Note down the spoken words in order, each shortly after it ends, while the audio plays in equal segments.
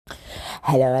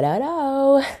Hello, hello,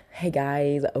 hello. Hey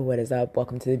guys, what is up?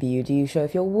 Welcome to the BUGU show.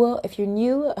 If you're new, if you're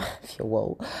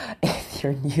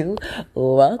new,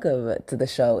 welcome to the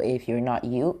show. If you're not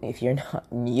new,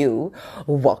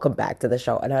 welcome back to the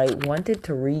show. And I wanted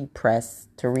to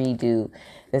redo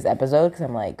this episode because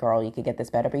I'm like, girl, you could get this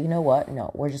better. But you know what?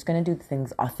 No, we're just going to do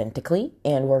things authentically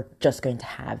and we're just going to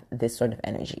have this sort of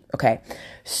energy. Okay.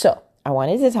 So I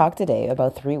wanted to talk today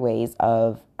about 3 ways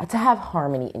to have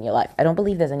harmony in your life. I don't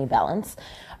believe there's any balance.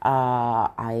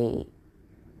 As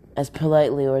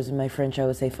politely, or as my French, I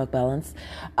would say, fuck balance.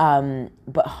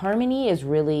 But harmony is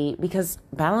really, because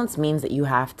balance means that you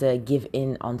have to give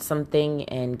in on something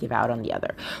and give out on the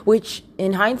other, which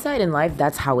in hindsight in life,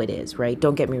 that's how it is, right?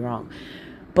 Don't get me wrong.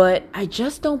 But I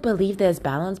just don't believe there's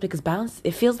balance, because balance,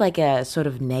 it feels like a sort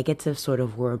of negative sort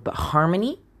of word, but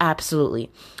harmony,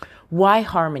 absolutely. Why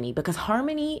harmony? Because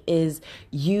harmony is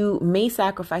you may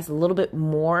sacrifice a little bit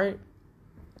more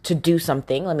to do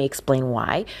something. Let me explain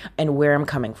why and where I'm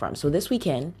coming from. So this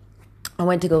weekend, I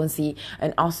went to go and see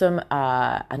an awesome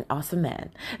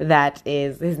man.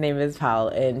 His name is Paul,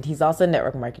 and he's also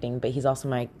network marketing, but he's also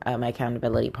my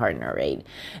accountability partner, right?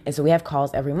 And so we have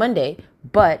calls every Monday,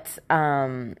 but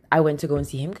I went to go and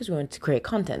see him because we went to create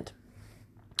content.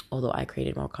 Although I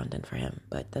created more content for him,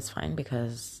 but that's fine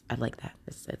because I like that.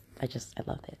 I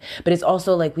love it. But it's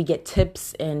also like we get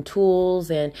tips and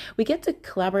tools, and we get to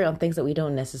collaborate on things that we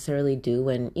don't necessarily do.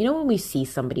 And when we see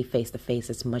somebody face to face,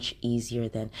 it's much easier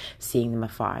than seeing them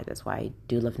afar. That's why I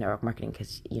do love network marketing,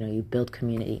 because you build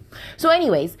community. So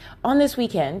anyways, on this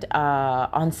weekend,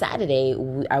 on Saturday,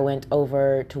 I went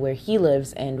over to where he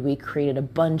lives, and we created a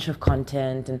bunch of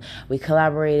content, and we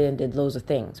collaborated and did loads of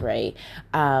things, right?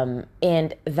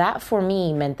 And that for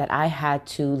me meant that I had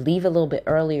to leave a little bit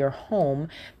earlier home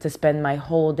to spend my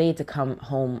whole day to come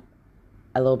home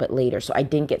a little bit later. So I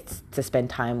didn't get to spend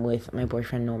time with my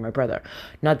boyfriend nor my brother.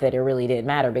 Not that it really didn't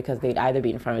matter, because they'd either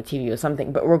be in front of a TV or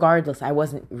something. But regardless, I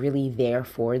wasn't really there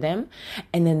for them.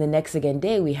 And then the next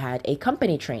day, we had a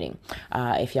company training.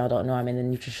 If y'all don't know, I'm in the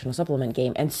nutritional supplement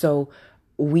game. And so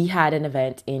we had an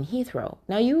event in Heathrow.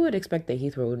 Now, you would expect that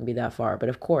Heathrow wouldn't be that far, but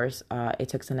of course, it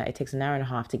takes an hour and a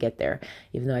half to get there,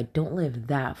 even though I don't live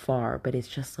that far. But it's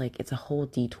just like, it's a whole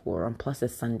detour, and plus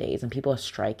it's Sundays, and people are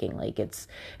striking like it's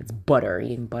butter,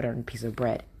 eating butter and a piece of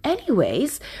bread.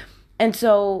 Anyways, and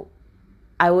so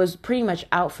I was pretty much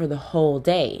out for the whole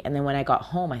day. And then when I got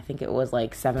home, I think it was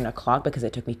like 7:00, because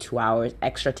it took me 2 hours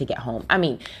extra to get home. I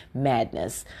mean,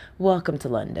 madness. Welcome to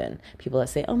London. People that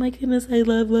say, oh my goodness, I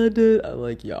love London. I'm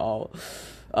like, y'all,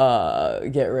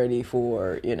 get ready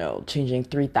for, changing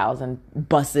 3,000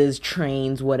 buses,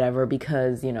 trains, whatever,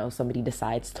 because, somebody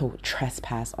decides to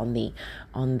trespass on the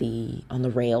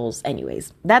rails.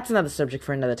 Anyways, that's another subject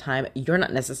for another time. You're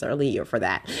not necessarily here for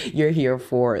that. You're here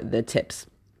for the tips.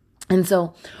 And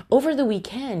so over the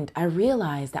weekend, I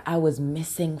realized that I was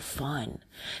missing fun.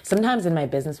 Sometimes in my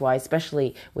business,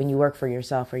 especially when you work for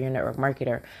yourself or you're a network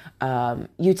marketer,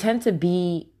 you tend to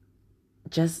be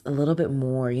just a little bit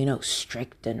more,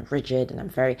 strict and rigid.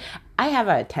 And I have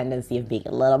a tendency of being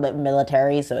a little bit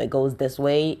military. So it goes this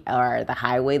way or the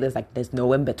highway. There's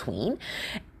no in between.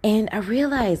 And I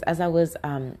realized as I was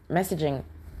messaging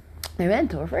my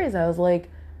mentor, Fraser, I was like,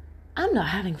 I'm not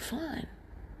having fun.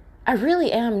 I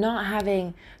really am not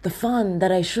having the fun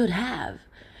that I should have.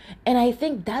 And I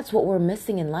think that's what we're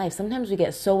missing in life. Sometimes we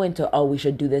get so into, we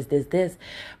should do this.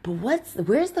 But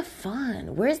where's the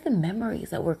fun? Where's the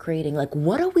memories that we're creating? Like,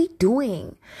 what are we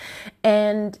doing?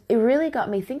 And it really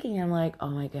got me thinking. I'm like, oh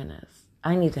my goodness,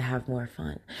 I need to have more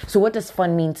fun. So what does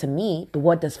fun mean to me? But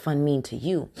what does fun mean to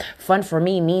you? Fun for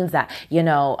me means that,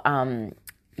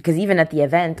 because even at the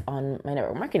event, on my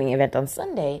network marketing event on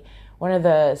Sunday, one of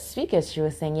the speakers, she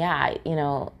was saying,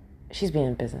 she's been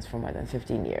in business for more than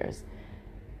 15 years.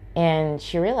 And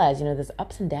she realized, there's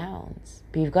ups and downs.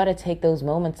 But you've got to take those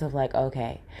moments of like,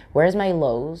 okay, where's my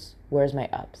lows? Where's my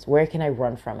ups? Where can I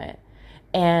run from it?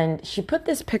 And she put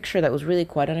this picture that was really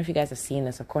cool. I don't know if you guys have seen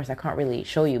this. Of course, I can't really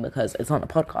show you because it's on a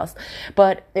podcast.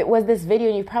 But it was this video,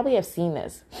 and you probably have seen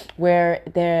this, where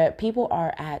the people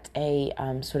are at a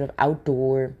sort of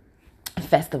outdoor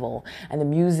festival, and the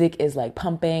music is like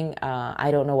pumping.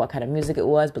 I don't know what kind of music it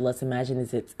was, but let's imagine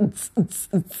it's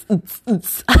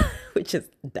which is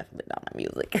definitely not my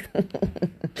music.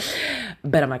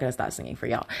 But I'm not gonna stop singing for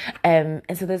y'all. And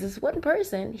so there's this one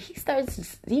person. He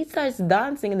starts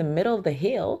dancing in the middle of the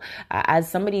hill as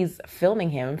somebody's filming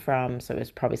him so it's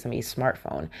probably somebody's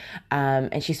smartphone.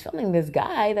 And she's filming this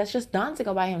guy that's just dancing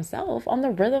all by himself on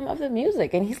the rhythm of the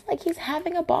music, and he's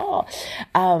having a ball.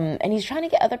 And he's trying to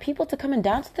get other people to come and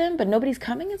dance with him, but nobody's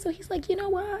coming. And so he's like, you know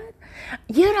what?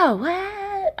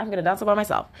 I'm going to dance all by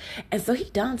myself. And so he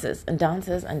dances and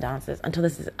dances and dances until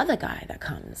there's this other guy that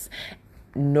comes.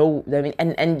 No, I mean,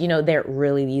 and you know,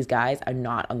 these guys are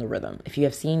not on the rhythm. If you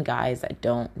have seen guys that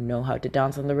don't know how to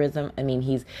dance on the rhythm, I mean,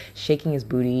 he's shaking his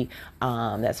booty,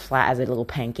 that's flat as a little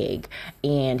pancake,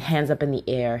 and hands up in the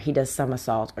air. He does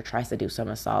somersaults, or tries to do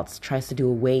somersaults, tries to do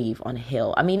a wave on a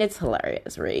hill. I mean, it's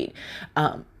hilarious, right?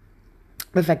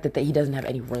 The fact that he doesn't have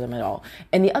any rhythm at all.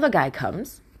 And the other guy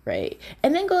comes, right?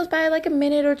 And then goes by like a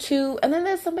minute or two, and then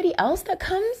there's somebody else that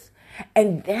comes.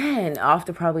 And then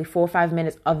after probably 4 or 5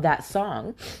 minutes of that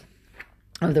song,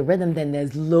 of the rhythm, then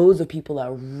there's loads of people that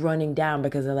are running down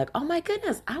because they're like, oh my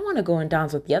goodness, I want to go and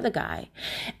dance with the other guy.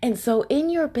 And so in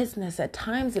your business, at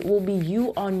times it will be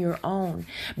you on your own.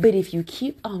 But if you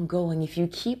keep on going, if you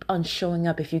keep on showing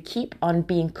up, if you keep on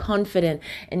being confident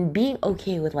and being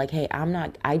okay with like, hey,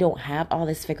 I don't have all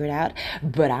this figured out,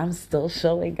 but I'm still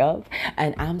showing up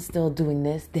and I'm still doing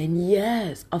this, then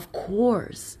yes, of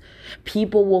course,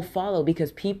 people will follow,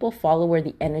 because people follow where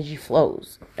the energy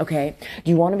flows. Okay. Do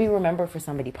you want to be remembered for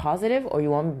somebody positive, or you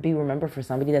want to be remembered for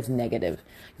somebody that's negative?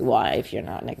 Why? If you're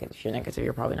negative,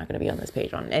 you're probably not going to be on this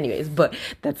page anyways, but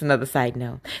that's another side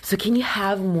note. So can you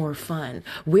have more fun?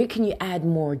 Where can you add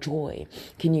more joy?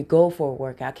 Can you go for a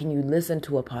workout? Can you listen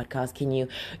to a podcast? Can you,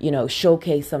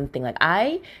 showcase something? Like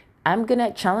I'm going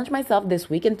to challenge myself this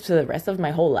week and to the rest of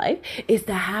my whole life is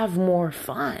to have more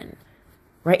fun.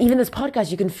 Right? Even this podcast,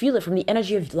 you can feel it from the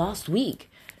energy of last week.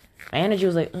 My energy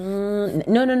was like, no,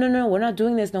 we're not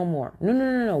doing this no more.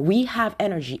 No. We have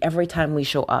energy every time we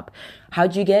show up.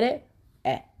 How'd you get it?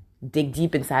 Dig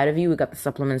deep inside of you. We got the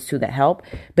supplements too that help.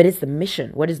 But it's the mission.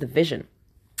 What is the vision?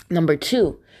 Number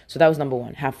 2. So that was number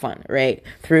 1. Have fun, right?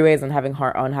 3 ways on having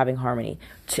harmony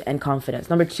and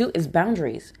confidence. Number 2 is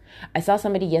boundaries. I saw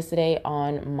somebody yesterday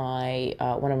on my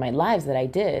one of my lives that I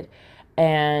did.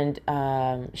 And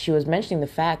she was mentioning the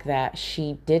fact that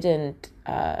she didn't,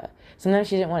 sometimes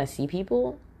she didn't want to see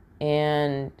people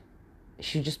and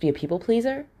she would just be a people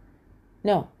pleaser.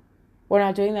 No, we're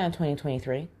not doing that in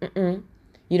 2023.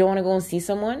 You don't want to go and see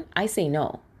someone? I say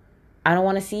no. I don't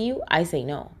want to see you? I say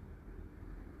no.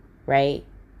 Right?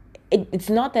 It's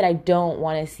not that I don't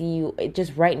want to see you. It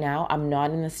just right now, I'm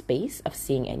not in the space of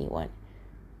seeing anyone.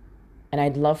 And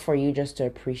I'd love for you just to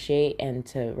appreciate and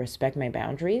to respect my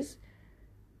boundaries.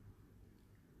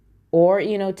 Or,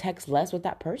 text less with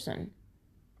that person.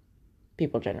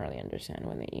 People generally understand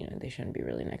when they shouldn't be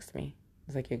really next to me.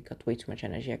 It's like, you got way too much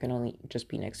energy. I can only just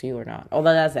be next to you or not.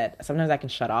 Although that's it. Sometimes I can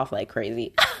shut off like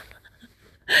crazy.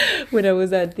 When I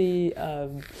was at the,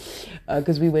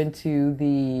 because we went to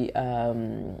the,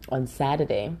 on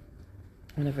Saturday,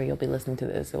 whenever you'll be listening to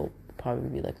this, it'll probably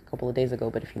be like a couple of days ago,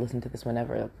 but if you listen to this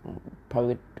whenever, it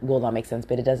probably will not make sense,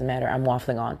 but it doesn't matter. I'm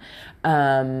waffling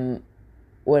on.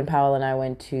 When Powell and I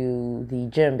went to the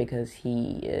gym because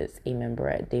he is a member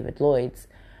at David Lloyd's,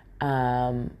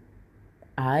 I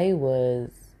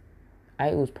was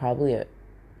probably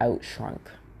outshrunk.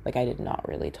 Like I did not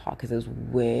really talk because there's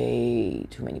way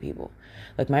too many people.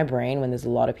 Like my brain, when there's a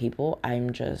lot of people,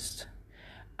 I'm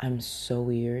so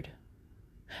weird.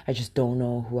 I just don't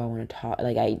know who I want to talk.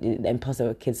 And plus there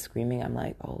were kids screaming. I'm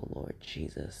like, oh Lord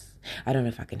Jesus, I don't know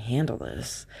if I can handle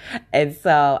this. And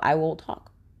so I won't talk.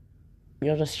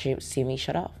 You'll just see me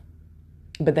shut off.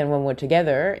 But then when we're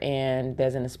together and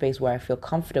there's in a space where I feel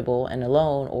comfortable and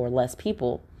alone or less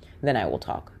people, then I will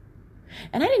talk.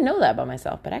 And I didn't know that about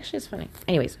myself, but actually it's funny.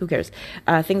 Anyways, who cares?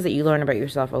 Things that you learn about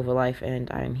yourself over life, and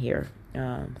I'm here,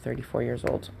 34 years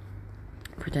old,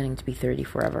 pretending to be 30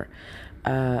 forever.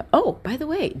 By the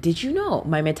way, did you know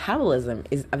my metabolism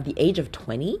is of the age of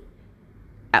 20?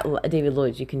 At David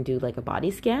Lloyd's, you can do like a body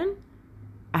scan.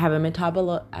 I have a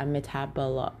metabolic,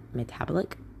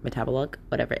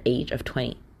 whatever, age of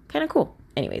 20. Kind of cool.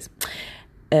 Anyways,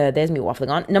 there's me waffling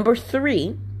on. Number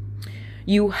 3,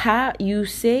 okay,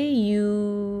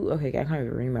 I can't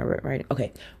even remember it, right?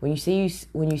 Okay, when you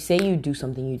say you do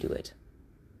something, you do it.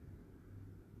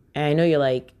 And I know you're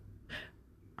like,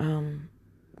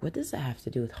 what does that have to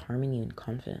do with harmony and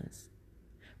confidence?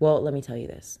 Well, let me tell you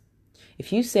this.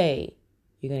 If you say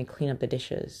you're going to clean up the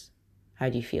dishes, how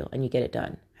do you feel? And you get it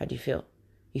done. How do you feel?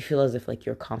 You feel as if like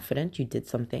you're confident, you did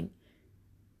something.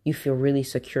 You feel really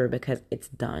secure because it's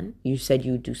done. You said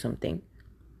you would do something.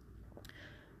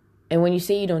 And when you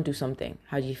say you don't do something,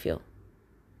 how do you feel?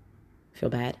 Feel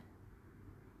bad?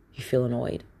 You feel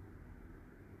annoyed?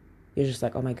 You're just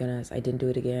like, oh my goodness, I didn't do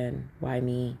it again. Why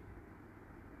me?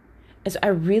 And so I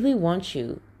really want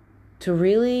you to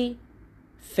really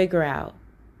figure out,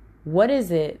 what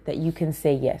is it that you can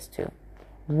say yes to?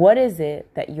 What is it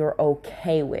that you're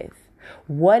okay with?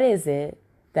 What is it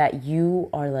that you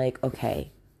are like,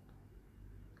 okay,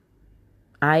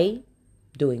 I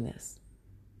doing this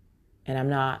and I'm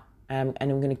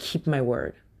going to keep my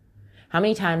word. How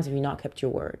many times have you not kept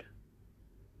your word?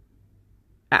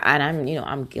 And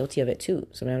I'm guilty of it too.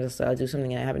 Sometimes I'll do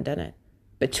something and I haven't done it,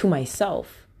 but to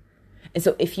myself. And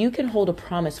so if you can hold a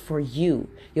promise for you,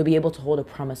 you'll be able to hold a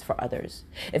promise for others.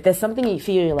 If there's something you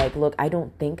feel you're like, look, I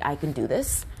don't think I can do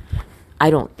this. I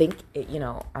don't think,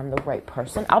 I'm the right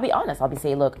person. I'll be honest. I'll be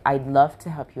saying, look, I'd love to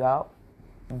help you out,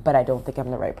 but I don't think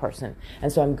I'm the right person.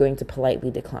 And so I'm going to politely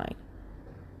decline.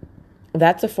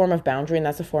 That's a form of boundary, and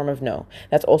that's a form of no.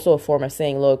 That's also a form of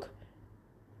saying, look,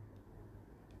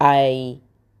 the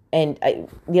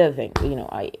other thing,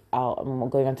 I'm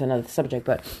going on to another subject,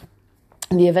 but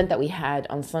the event that we had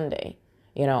on Sunday,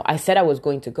 I said I was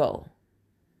going to go.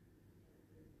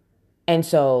 And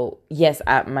so, yes,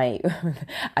 I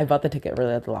bought the ticket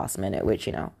really at the last minute, which,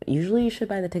 usually you should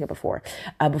buy the ticket before.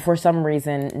 But for some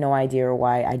reason, no idea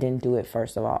why I didn't do it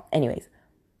first of all. Anyways,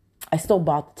 I still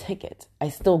bought the ticket. I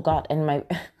still got, and my,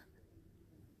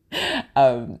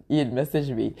 Ian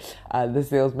messaged me, the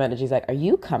sales manager. He's like, are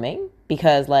you coming?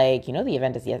 Because the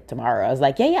event is yet tomorrow. I was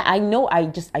like, yeah, I know.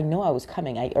 I know I was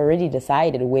coming. I already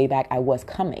decided way back I was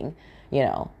coming,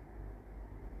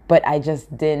 but I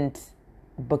just didn't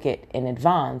book it in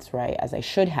advance, right? As I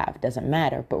should have. Doesn't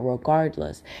matter. But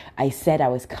regardless, I said I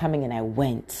was coming and I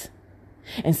went.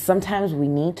 And sometimes we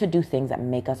need to do things that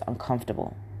make us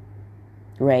uncomfortable,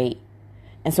 right?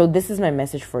 And so this is my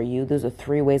message for you. Those are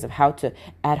 3 ways of how to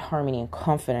add harmony and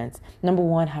confidence. Number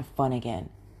 1, have fun again.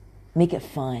 Make it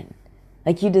fun.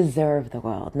 Like you deserve the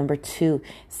world. Number 2,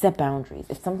 set boundaries.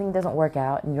 If something doesn't work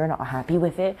out and you're not happy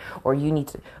with it, or you need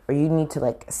to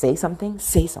like say something,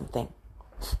 say something.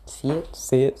 See it,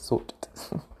 say it, sort it.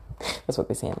 That's what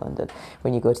they say in London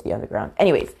when you go to the underground.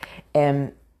 Anyways,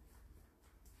 another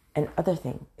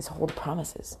thing is hold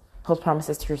promises. Hold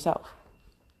promises to yourself.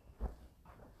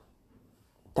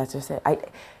 That's just it.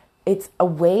 It's a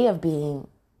way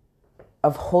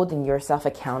of holding yourself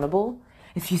accountable.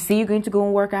 If you say you're going to go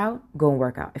and work out, go and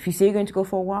work out. If you say you're going to go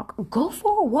for a walk, go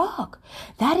for a walk.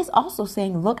 That is also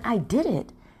saying, look, I did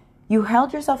it. You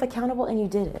held yourself accountable and you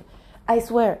did it. I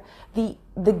swear, the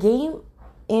game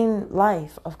in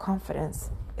life of confidence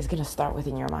is going to start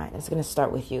within your mind. It's going to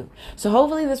start with you. So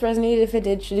hopefully this resonated. If it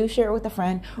did, do share it with a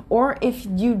friend. Or if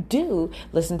you do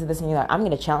listen to this and you're like, I'm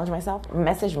going to challenge myself,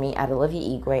 message me at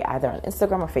Olivia Igwe, either on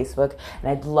Instagram or Facebook.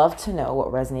 And I'd love to know what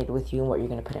resonated with you and what you're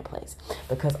going to put in place.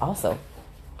 Because also,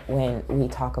 when we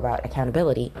talk about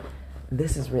accountability,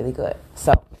 this is really good.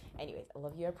 So anyways, I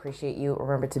love you. I appreciate you.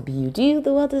 Remember to be you. Do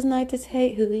the world does not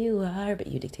dictate who you are, but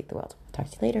you dictate the world. Talk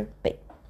to you later. Bye.